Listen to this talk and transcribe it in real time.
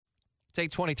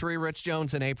Take 23, Rich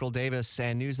Jones and April Davis.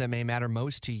 And news that may matter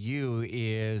most to you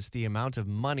is the amount of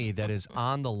money that is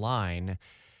on the line.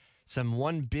 Some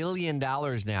 $1 billion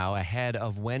now ahead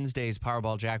of Wednesday's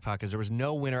Powerball jackpot because there was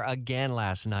no winner again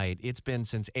last night. It's been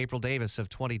since April Davis of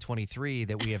 2023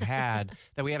 that we haven't had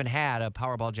a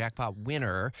Powerball jackpot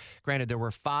winner. Granted, there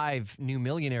were 5 new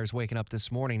millionaires waking up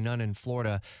this morning, none in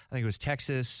Florida. I think it was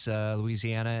Texas,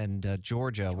 Louisiana, and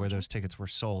Georgia where those tickets were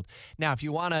sold. Now, if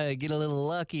you want to get a little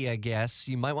lucky, I guess,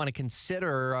 you might want to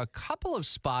consider a couple of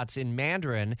spots in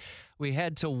Mandarin. We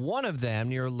head to one of them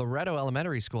near Loretto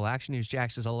Elementary School. Action News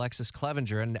Jax's Alexus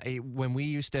Cleavenger. And when we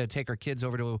used to take our kids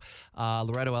over to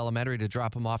Loretto Elementary to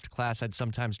drop them off to class, I'd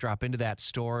sometimes drop into that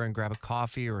store and grab a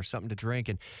coffee or something to drink.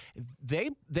 And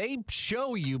they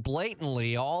show you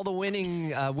blatantly all the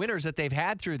winners that they've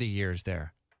had through the years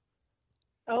there.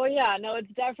 Oh, yeah. No,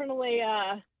 it's definitely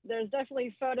there's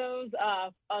definitely photos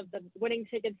of the winning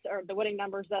tickets or the winning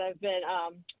numbers that have been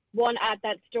won at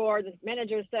that store. The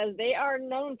manager says they are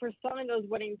known for selling those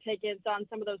winning tickets on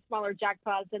some of those smaller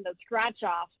jackpots and the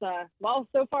scratch-offs. Well,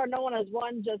 so far no one has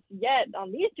won just yet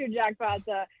on these 2 jackpots.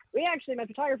 We actually, my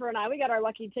photographer and I, we got our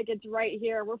lucky tickets right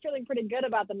here. We're feeling pretty good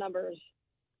about the numbers.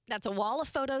 That's a wall of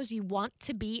photos you want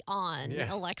to be on,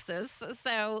 Alexis.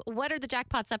 So what are the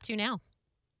jackpots up to now?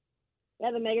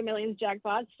 Yeah, the Mega Millions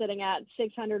jackpot sitting at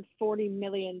 $640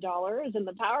 million, and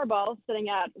the Powerball sitting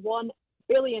at $1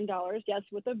 billion, yes,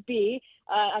 with a B,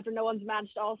 after no one's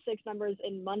matched all 6 numbers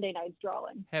in Monday night's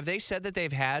drawing. Have they said that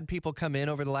they've had people come in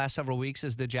over the last several weeks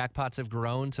as the jackpots have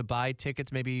grown to buy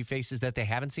tickets, maybe faces that they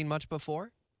haven't seen much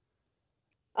before?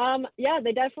 Yeah,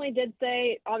 they definitely did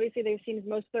say, obviously they've seen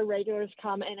most of their regulars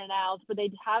come in and out, but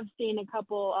they have seen a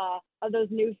couple of those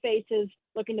new faces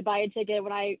looking to buy a ticket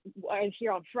when I was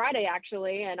here on Friday,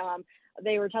 actually, and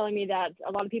they were telling me that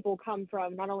a lot of people come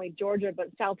from not only Georgia, but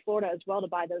South Florida as well to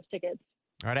buy those tickets.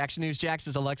 All right, Action News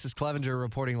Jax's Alexis Cleavenger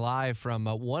reporting live from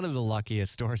one of the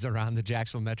luckiest stores around the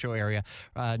Jacksonville metro area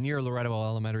near Loretto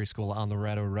Elementary School on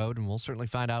Loretto Road. And we'll certainly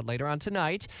find out later on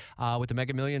tonight with the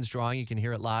Mega Millions drawing. You can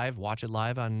hear it live, watch it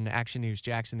live on Action News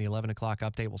Jax in the 11 o'clock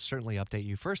update. We'll certainly update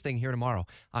you first thing here tomorrow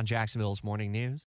on Jacksonville's Morning News.